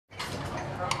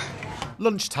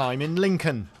Lunchtime in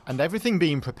Lincoln, and everything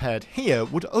being prepared here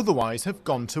would otherwise have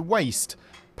gone to waste.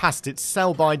 Past its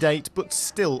sell-by date, but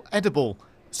still edible,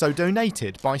 so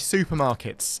donated by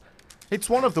supermarkets. It's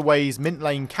one of the ways Mint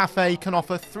Lane Cafe can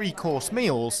offer 3-course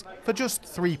meals for just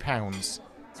 £3.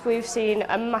 We've seen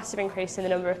a massive increase in the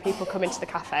number of people coming to the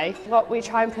cafe. What we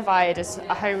try and provide is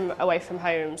a home away from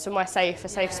home, somewhere safe, a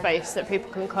safe space that people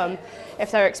can come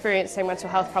if they're experiencing mental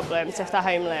health problems, if they're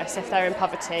homeless, if they're in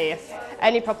poverty, if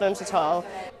any problems at all.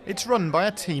 It's run by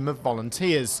a team of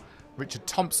volunteers. Richard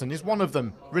Thompson is one of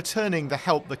them, returning the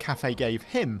help the cafe gave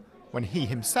him when he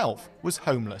himself was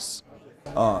homeless.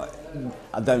 I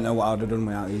don't know what I would have done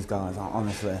without these guys,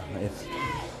 honestly.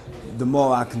 The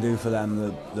more I can do for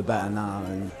them, the better now.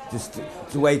 And just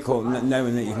to wake up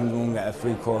knowing that you can go and get a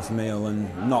 3-course meal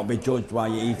and not be judged while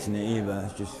you're eating it either,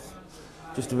 it's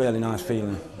just a really nice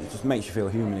feeling. It just makes you feel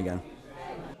human again.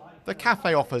 The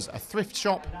cafe offers a thrift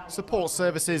shop, support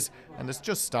services, and has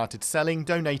just started selling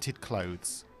donated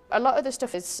clothes. A lot of the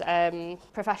stuff is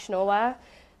professional wear.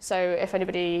 So if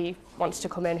anybody wants to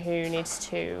come in who needs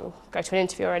to go to an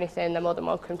interview or anything, they're more than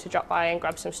welcome to drop by and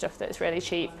grab some stuff that's really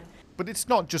cheap. But it's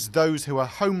not just those who are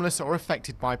homeless or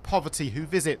affected by poverty who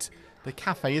visit. The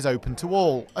cafe is open to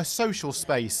all, a social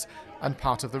space, and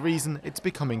part of the reason it's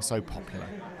becoming so popular.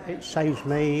 It saves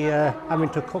me having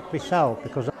to cook myself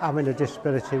because I'm in a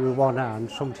disability with one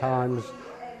hand. Sometimes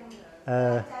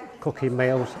cooking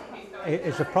meals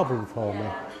is a problem for me.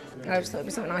 I just thought it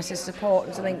was something nice to support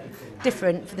and something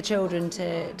different for the children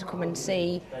to come and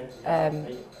see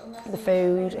the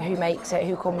food, who makes it,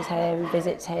 who comes here, who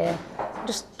visits here.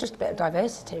 Just a bit of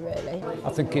diversity, really. I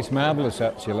think it's marvellous,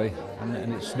 actually,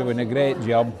 and it's doing a great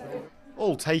job.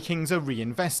 All takings are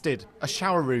reinvested. A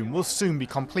shower room will soon be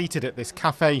completed at this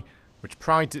cafe, which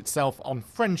prides itself on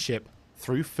friendship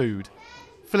through food.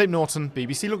 Philip Norton,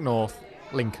 BBC Look North,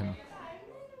 Lincoln.